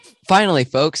Finally,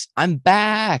 folks, I'm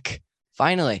back.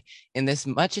 Finally, in this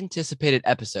much anticipated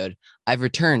episode, I've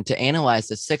returned to analyze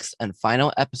the sixth and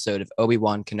final episode of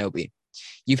Obi-Wan Kenobi.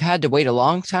 You've had to wait a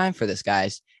long time for this,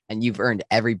 guys, and you've earned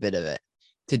every bit of it.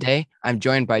 Today, I'm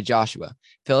joined by Joshua,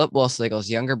 Philip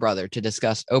Woleslagle's younger brother, to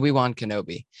discuss Obi-Wan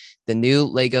Kenobi, the new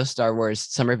Lego Star Wars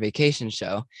summer vacation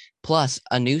show, plus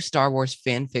a new Star Wars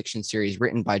fan fiction series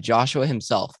written by Joshua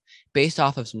himself, based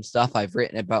off of some stuff I've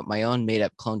written about my own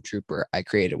made-up clone trooper I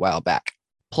created a while back.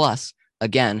 Plus,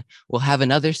 again, we'll have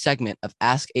another segment of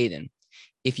Ask Aiden.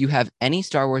 If you have any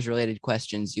Star Wars related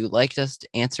questions you'd like us to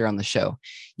answer on the show,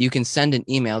 you can send an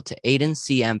email to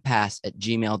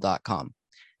aidencmpass@gmail.com.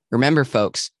 Remember,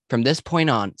 folks, from this point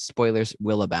on, spoilers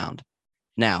will abound.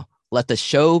 Now, let the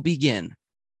show begin.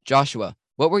 Joshua,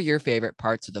 what were your favorite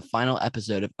parts of the final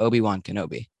episode of Obi-Wan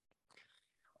Kenobi?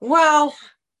 Well,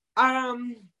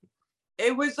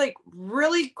 it was like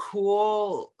really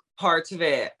cool parts of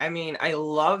it. I mean, I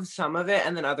loved some of it,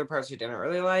 and then other parts I didn't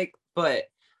really like, but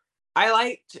I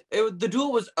liked it. The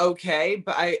duel was okay,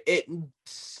 but it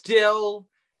still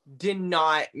did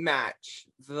not match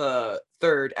the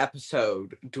third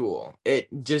episode duel. It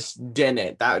just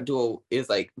didn't. That duel is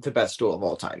like the best duel of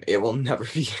all time. It will never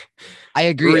be. I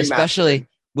agree, especially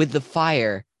with the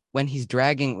fire when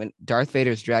Darth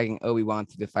Vader's dragging Obi-Wan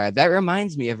through the fire. That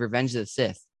reminds me of Revenge of the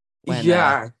Sith. When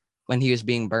he was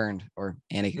being burned, or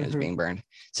Anakin was being burned.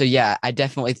 So yeah, I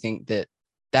definitely think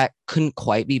that couldn't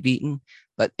quite be beaten,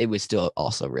 but it was still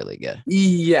also really good.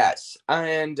 Yes,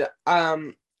 and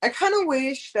I kind of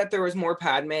wish that there was more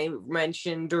Padme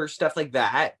mentioned or stuff like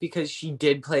that, because she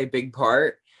did play a big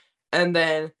part. And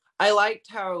then I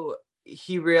liked how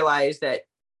he realized that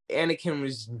Anakin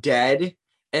was dead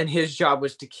and his job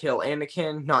was to kill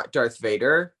Anakin, not Darth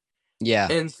Vader. Yeah.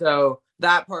 And so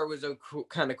that part was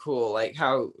kind of cool, like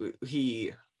how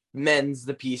he mends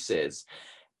the pieces.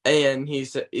 And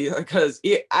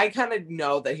I kind of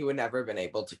know that he would never have been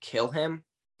able to kill him.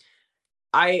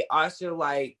 I also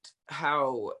liked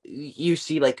how you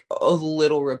see like a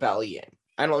little rebellion.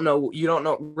 I don't know. You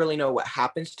don't really know what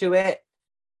happens to it.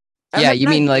 Yeah, you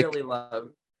mean like really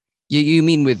you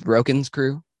mean with Roken's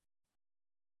crew?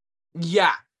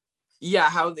 Yeah.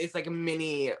 Yeah, how it's like a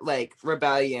mini like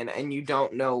rebellion and you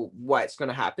don't know what's going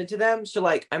to happen to them. So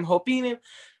like I'm hoping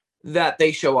that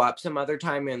they show up some other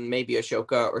time in maybe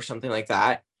Ashoka or something like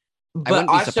that. But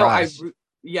also I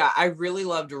really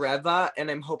loved Reva,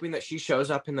 and I'm hoping that she shows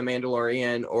up in The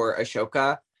Mandalorian or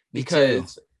Ashoka,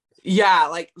 because yeah,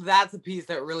 like that's a piece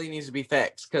that really needs to be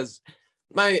fixed, because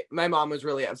my mom was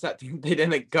really upset they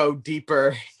didn't go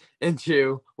deeper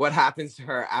into what happens to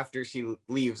her after she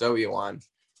leaves Obi-Wan.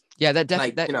 Yeah, that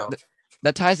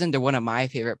ties into one of my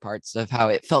favorite parts of how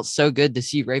it felt so good to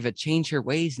see Reva change her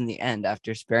ways in the end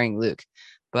after sparing Luke.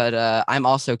 But I'm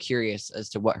also curious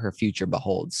as to what her future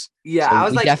beholds. Yeah,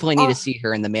 so we definitely need to see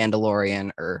her in The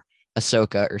Mandalorian or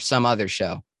Ahsoka or some other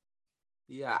show.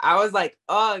 Yeah, I was like,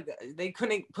 oh, they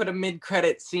couldn't put a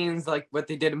mid-credit scenes like what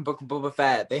they did in Book of Boba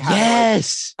Fett. They had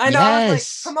yes, I know. Yes. I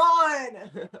was like, come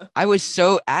on. I was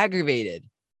so aggravated.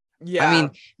 Yeah, I mean,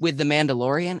 with The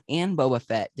Mandalorian and Boba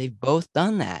Fett, they've both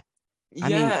done that.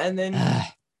 And then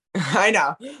I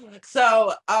know.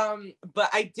 So, but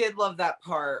I did love that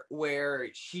part where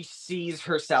she sees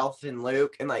herself in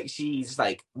Luke, and like she's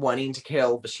like wanting to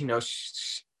kill, but she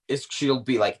knows she'll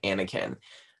be like Anakin.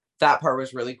 That part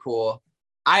was really cool.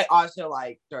 I also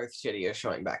like Darth Sidious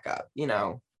showing back up. He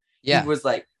was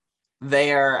like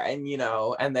there, and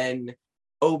and then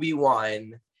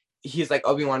Obi-Wan. He's like,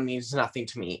 Obi-Wan means nothing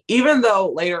to me, even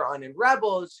though later on in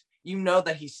Rebels, you know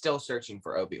that he's still searching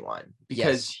for Obi-Wan,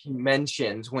 because he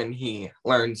mentions when he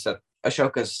learns that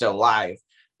Ashoka's still alive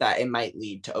that it might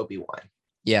lead to Obi-Wan.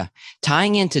 Yeah.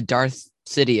 Tying into Darth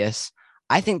Sidious,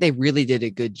 I think they really did a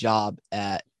good job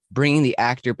at bringing the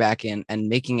actor back in and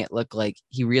making it look like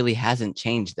he really hasn't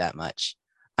changed that much.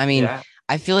 I mean,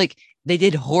 I feel like they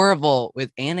did horrible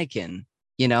with Anakin,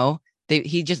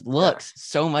 he just looks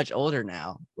so much older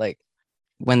now. Like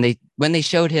when they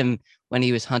showed him when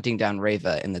he was hunting down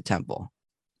Reva in the temple.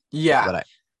 Yeah.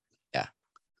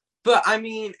 But I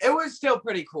mean, it was still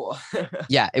pretty cool.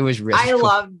 Yeah, it was really cool. I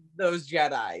love those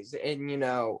Jedis,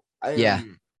 and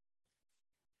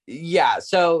yeah,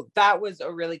 so that was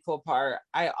a really cool part.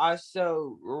 I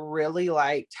also really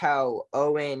liked how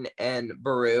Owen and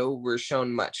Beru were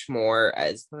shown much more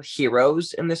as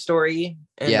heroes in the story,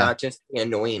 and not just the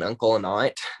annoying uncle and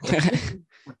aunt.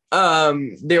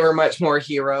 They were much more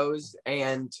heroes,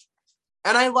 and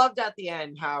I loved at the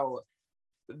end how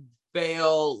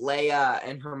Bail, Leia,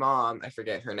 and her mom, I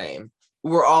forget her name,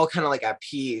 were all kind of like at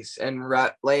peace, and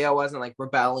Leia wasn't like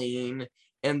rebelling,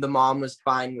 and the mom was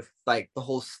fine with like the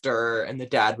whole stir, and the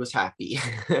dad was happy.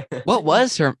 What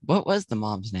was the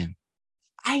mom's name?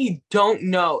 I don't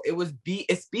know.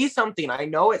 It's B something. I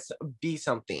know it's B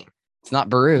something. It's not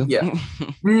Baru. Yeah.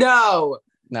 No.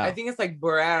 No. I think it's like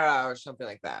Barrera or something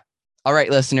like that. All right,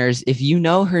 listeners, if you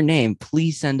know her name,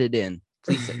 please send it in.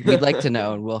 Please, we'd like to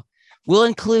know, and we'll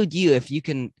include you if you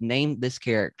can name this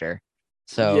character.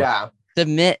 So yeah,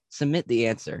 submit the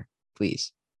answer,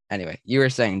 please. Anyway, you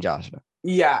were saying, Joshua.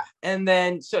 Yeah, and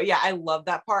then I love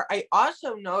that part. I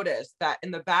also noticed that in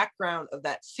the background of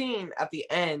that scene at the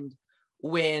end,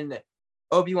 when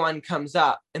Obi-Wan comes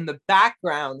up, in the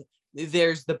background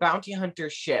there's the bounty hunter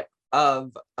ship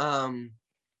of Ko.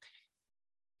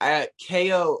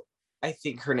 I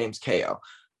think her name's Ko.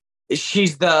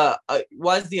 She's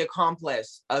was the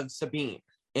accomplice of Sabine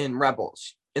in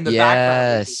Rebels. In the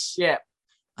background of the ship,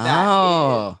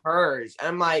 that is hers. And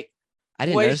I'm like, I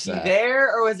didn't was she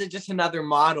there, or was it just another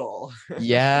model?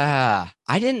 Yeah,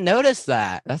 I didn't notice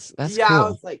that. That's yeah, cool. I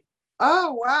was like,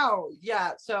 oh wow,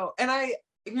 yeah. So, and I,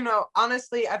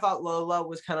 honestly, I thought Lola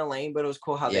was kind of lame, but it was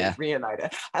cool how they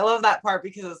reunited. I love that part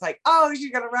because it's like, oh,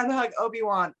 she's gonna run hug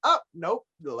Obi-Wan. Oh, nope,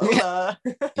 Lola.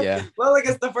 Yeah, Lola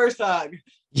gets the first hug.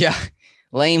 Yeah,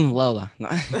 lame Lola.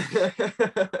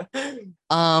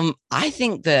 I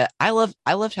think that I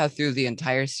loved how through the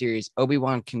entire series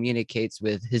Obi-Wan communicates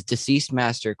with his deceased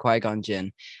master Qui-Gon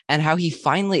Jinn, and how he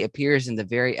finally appears in the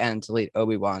very end to lead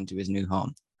Obi-Wan to his new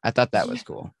home. I thought that was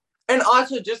cool. And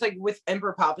also, just like with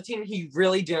Emperor Palpatine, he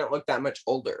really didn't look that much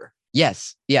older.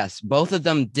 Yes, both of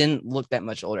them didn't look that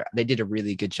much older. They did a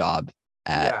really good job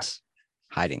at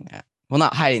hiding that. Well,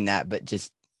 not hiding that, but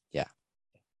just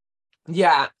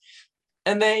yeah.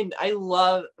 And then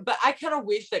but I kind of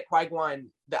wish that Qui-Gon,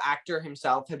 the actor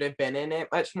himself, had been in it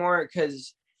much more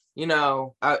because,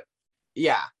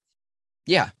 yeah.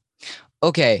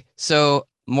 Okay, so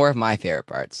more of my favorite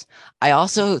parts. I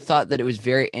also thought that it was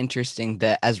very interesting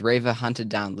that as Reva hunted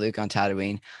down Luke on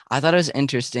Tatooine, I thought it was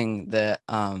interesting that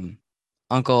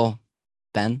Uncle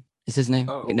Ben is his name?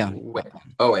 Oh, no,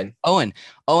 Owen.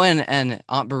 Owen and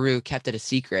Aunt Beru kept it a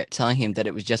secret, telling him that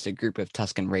it was just a group of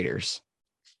Tusken Raiders.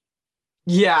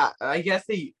 Yeah, I guess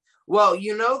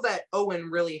that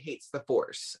Owen really hates the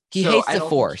Force. He hates the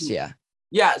Force, yeah.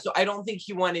 Yeah, so I don't think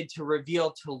he wanted to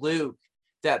reveal to Luke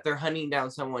that they're hunting down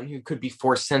someone who could be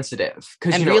Force sensitive.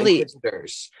 Because really,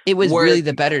 it was really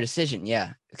the better decision,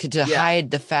 yeah. To hide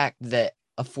the fact that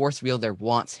a Force wielder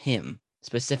wants him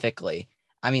specifically.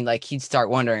 I mean, like, he'd start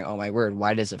wondering, oh my word,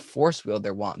 why does a Force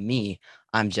wielder want me?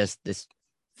 I'm just this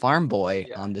farm boy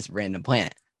on this random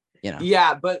planet,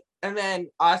 Yeah, and then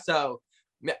also,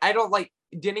 I don't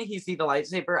didn't he see the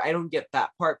lightsaber? I don't get that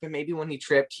part, but maybe when he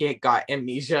tripped, he had got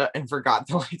amnesia and forgot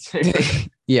the lightsaber.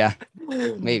 Yeah,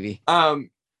 maybe.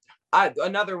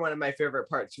 Another one of my favorite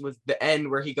parts was the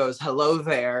end where he goes, hello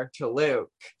there, to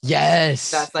Luke. Yes.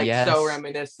 That's so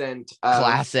reminiscent.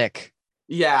 Classic.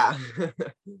 Yeah.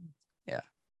 Yeah.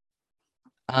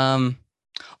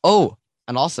 Oh,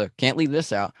 and also, can't leave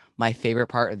this out, my favorite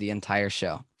part of the entire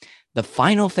show. The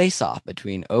final face-off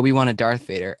between Obi-Wan and Darth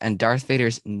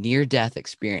Vader's near-death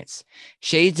experience.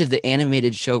 Shades of the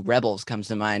animated show Rebels comes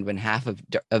to mind when half of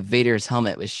Vader's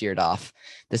helmet was sheared off.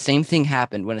 The same thing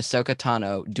happened when Ahsoka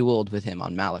Tano dueled with him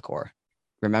on Malachor.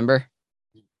 Remember?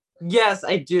 Yes,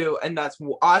 I do, and that's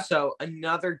also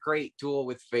another great duel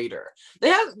with Vader.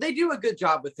 They do a good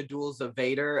job with the duels of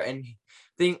Vader, and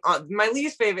my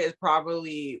least favorite is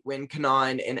probably when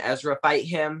Kanan and Ezra fight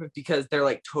him because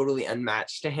they're totally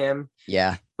unmatched to him.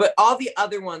 Yeah, but all the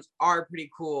other ones are pretty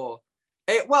cool.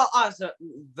 Also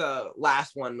the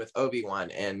last one with Obi-Wan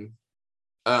and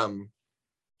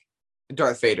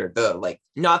Darth Vader,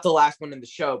 not the last one in the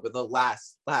show, but the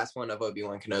last one of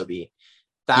Obi-Wan Kenobi.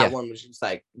 That one was just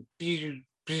I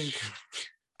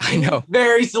know,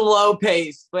 very slow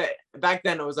pace, but back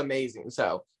then it was amazing.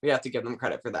 So we have to give them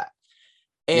credit for that.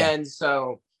 And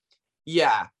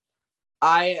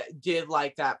I did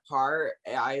like that part.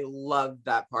 I loved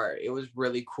that part. It was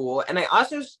really cool. And I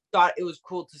also thought it was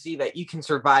cool to see that you can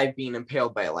survive being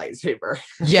impaled by a lightsaber.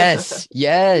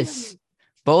 Yes.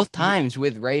 Both times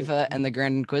with Reva and the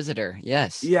Grand Inquisitor.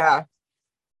 Yes. Yeah.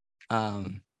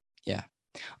 Yeah.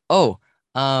 Oh,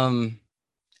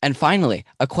 and finally,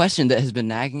 a question that has been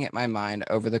nagging at my mind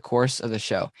over the course of the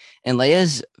show. In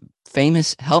Leia's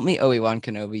famous "Help me, Obi-Wan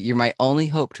Kenobi, you're my only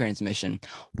hope" transmission,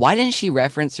 why didn't she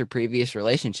reference her previous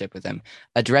relationship with him,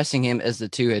 addressing him as the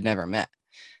two had never met?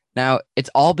 Now, it's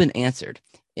all been answered.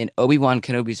 In Obi-Wan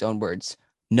Kenobi's own words,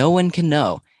 no one can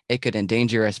know. It could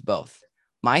endanger us both.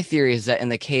 My theory is that in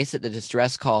the case that the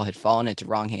distress call had fallen into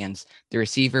wrong hands, the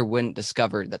receiver wouldn't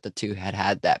discover that the two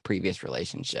had that previous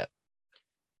relationship.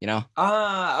 you know?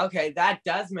 Okay, that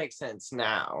does make sense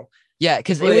now. Yeah,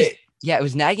 because But it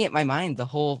was nagging at my mind the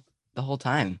whole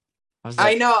time. I was I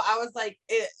like, know, I was like,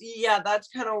 yeah, that's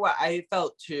kind of what I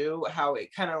felt too, how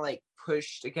it kind of like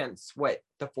pushed against what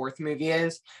the fourth movie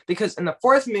is. Because in the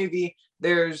fourth movie,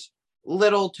 there's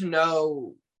little to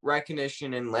no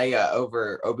recognition in Leia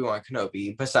over Obi-Wan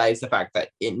Kenobi, besides the fact that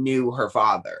it knew her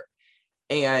father.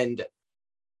 And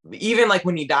even like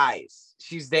when he dies,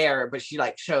 she's there, but she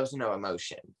like shows no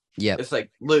emotion. yep, It's like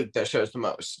Luke that shows the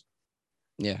most.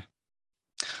 yeah.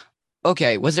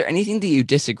 Okay, was there anything that you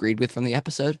disagreed with from the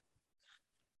episode?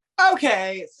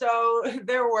 Okay, so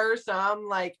there were some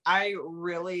like I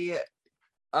really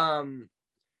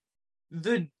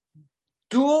the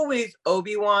duel with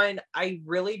Obi-Wan, I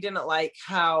really didn't like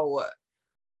how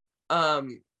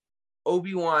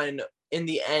Obi-Wan in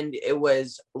the end it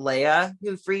was Leia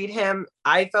who freed him.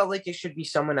 I felt like it should be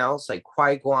someone else like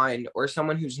Qui-Gon or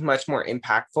someone who's much more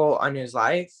impactful on his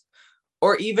life,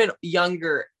 or even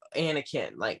younger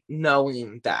Anakin, like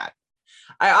knowing that.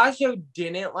 I also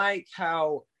didn't like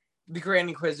how the Grand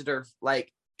Inquisitor,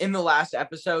 like in the last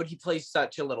episode, he plays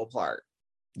such a little part.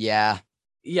 Yeah,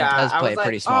 he Yeah, does I play was a like,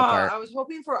 pretty oh, small part. I was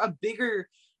hoping for a bigger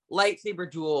lightsaber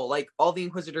duel, like all the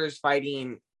Inquisitors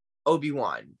fighting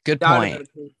Obi-Wan. Good That would have been point.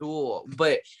 a cool duel.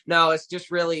 But no, it's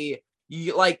just really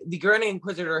like the Grand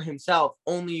Inquisitor himself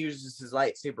only uses his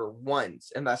lightsaber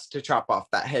once, and that's to chop off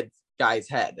that guy's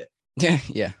head. Yeah,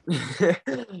 yeah,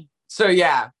 So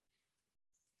yeah.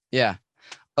 yeah.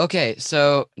 Okay,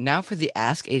 so now for the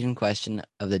Ask Aiden question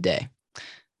of the day.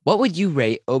 What would you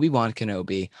rate Obi-Wan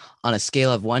Kenobi on a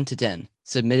scale of 1 to 10,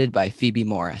 submitted by Phoebe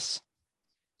Morris?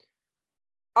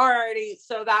 Alrighty,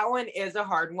 so that one is a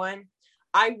hard one.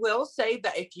 I will say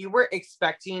that if you were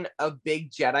expecting a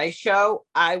big Jedi show,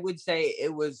 I would say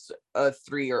it was a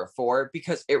 3 or a 4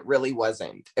 because it really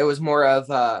wasn't. It was more of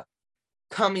a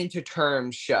coming to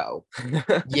terms show.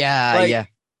 Yeah, Like yeah,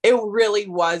 it really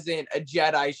wasn't a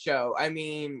Jedi show. I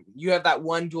mean, you have that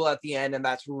one duel at the end, and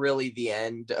that's really the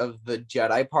end of the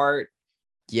Jedi part.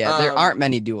 yeah. There Um, aren't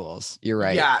many duels. You're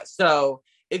right. yeah, so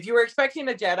if you were expecting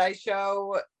a Jedi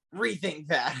show, rethink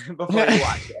that before you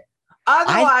watch it. I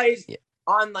Otherwise, yeah,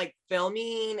 on like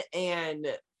filming and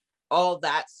all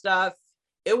that stuff,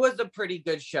 it was a pretty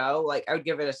good show. Like I would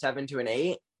give it a 7 to an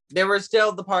 8. There were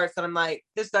still the parts that I'm like,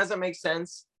 this doesn't make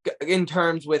sense in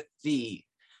terms with the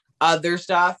other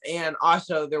stuff. And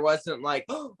also there wasn't like,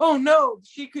 oh no,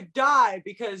 she could die,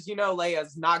 because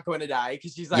Leia's not going to die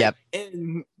because she's like yep.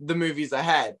 in the movies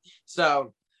ahead.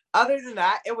 So other than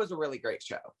that, it was a really great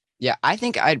show. Yeah, I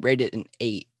think I'd rate it an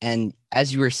 8. And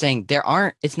as you were saying,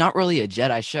 it's not really a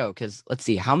Jedi show because let's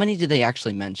see, how many did they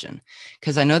actually mention?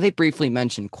 Because I know they briefly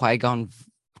mentioned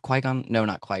no,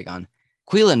 not Qui-Gon,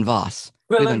 Quinlan Voss.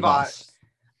 Quillen Voss.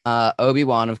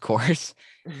 Obi-Wan, of course.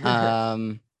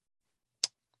 Um,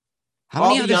 how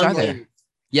All many the others are there? younglings.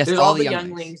 Yes, There's all all the the younglings.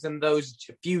 younglings and those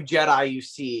few Jedi you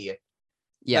see that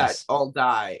Yes, all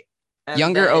die. And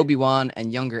younger then, Obi-Wan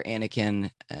and younger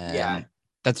Anakin, yeah, and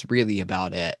that's really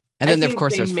about it. And I then, of think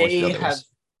course, they there's Force may have, Builders.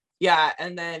 yeah,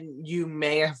 and then you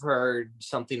may have heard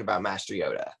something about Master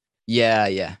Yoda. Yeah,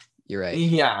 yeah, you're right.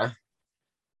 Yeah.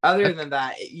 Other Okay, than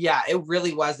that, yeah, it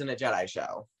really wasn't a Jedi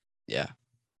show. yeah.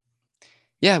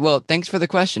 Yeah, well, thanks for the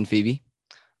question, Phoebe.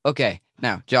 Okay,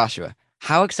 now, Joshua,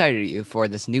 how excited are you for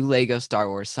this new Lego Star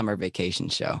Wars summer vacation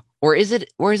show? Or is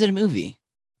it a movie?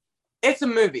 It's a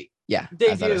movie. Yeah, They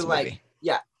I thought it do was a like, movie.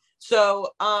 yeah. So,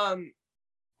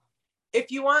 if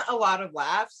you want a lot of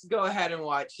laughs, go ahead and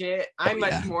watch it. Oh I'm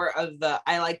much yeah. more of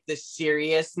I like the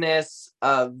seriousness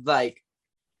of like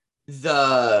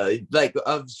the like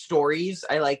of stories.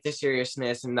 I like the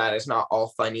seriousness, and that is not all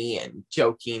funny and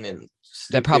joking and That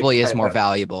stupid probably is kind more of.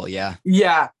 valuable, yeah.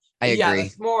 Yeah. I Yeah, agree.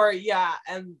 that's more, yeah.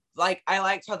 And like I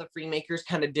liked how the Freemakers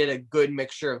kind of did a good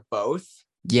mixture of both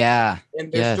Yeah. in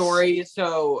their Yes. story.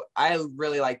 So I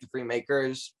really like the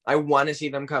Freemakers. I want to see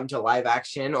them come to live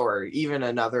action or even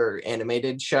another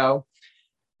animated show.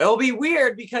 It'll be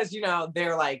weird because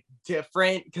they're like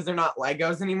different because they're not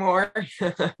Legos anymore.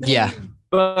 Yeah.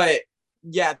 But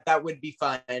yeah, that would be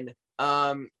fun.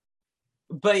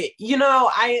 But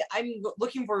I'm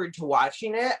looking forward to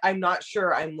watching it. I'm not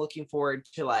sure I'm looking forward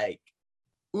to like,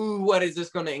 ooh, what is this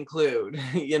going to include?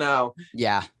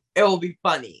 Yeah. It will be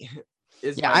funny.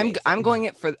 Is Yeah, my main thing.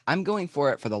 I'm going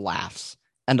for it for the laughs.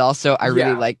 And also Yeah.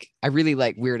 I really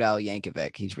like Weird Al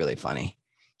Yankovic. He's really funny.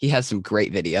 He has some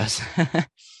great videos.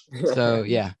 So,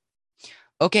 yeah.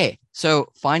 Okay, so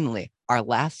finally, our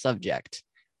last subject,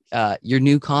 your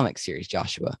new comic series,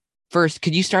 Joshua. First,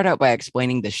 could you start out by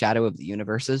explaining the Shadow of the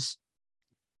Universes?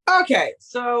 Okay,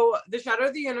 so the Shadow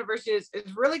of the Universe is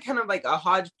really kind of like a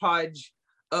hodgepodge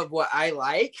of what I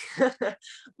like.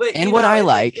 But And what I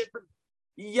like.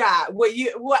 Yeah,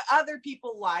 what other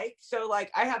people like. So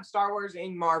like I have Star Wars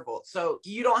and Marvel. So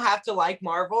you don't have to like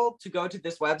Marvel to go to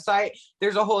this website.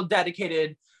 There's a whole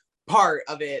dedicated part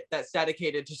of it that's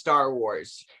dedicated to Star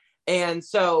Wars. And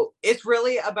so it's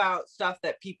really about stuff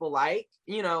that people like,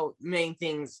 main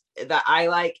things that I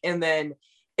like. And then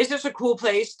it's just a cool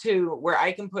place where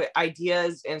I can put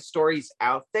ideas and stories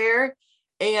out there.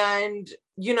 And,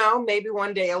 maybe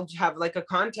one day I'll have like a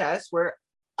contest where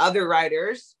other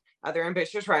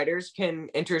ambitious writers can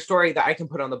enter a story that I can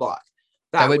put on the blog.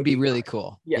 That would be really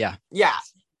cool. Yeah.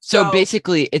 So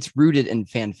basically it's rooted in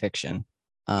fan fiction.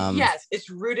 Yes, it's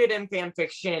rooted in fan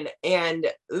fiction, and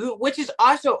which is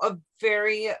also a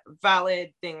very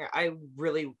valid thing. I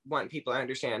really want people to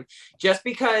understand. Just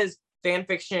because fan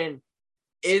fiction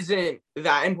isn't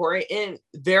that important, and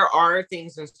there are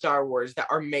things in Star Wars that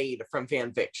are made from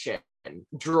fan fiction.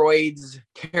 Droids,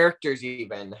 characters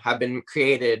even have been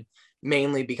created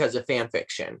mainly because of fan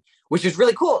fiction, which is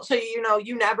really cool. So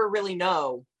you never really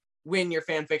know when your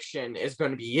fan fiction is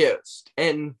going to be used.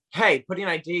 And hey, putting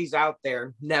ideas out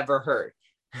there never hurt.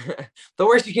 The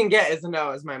worst you can get is a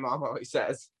no, as my mom always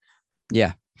says.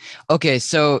 Yeah. Okay,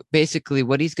 so basically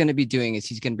what he's going to be doing is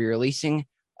he's going to be releasing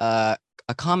a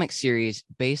comic series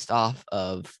based off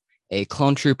of a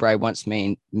clone trooper I once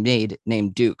made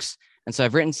named Dukes. And so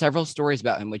I've written several stories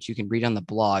about him, which you can read on the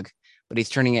blog, but he's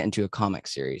turning it into a comic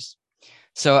series.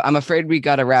 So I'm afraid we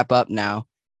got to wrap up now.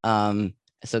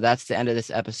 So that's the end of this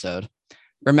episode.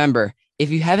 Remember, if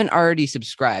you haven't already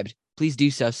subscribed, please do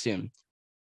so soon.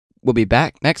 We'll be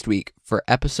back next week for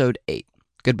episode 8.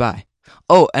 Goodbye.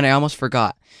 Oh, and I almost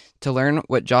forgot. To learn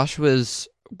what Joshua's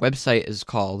website is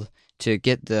called, to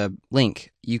get the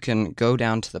link, you can go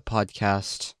down to the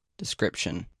podcast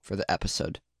description for the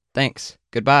episode. Thanks.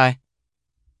 Goodbye.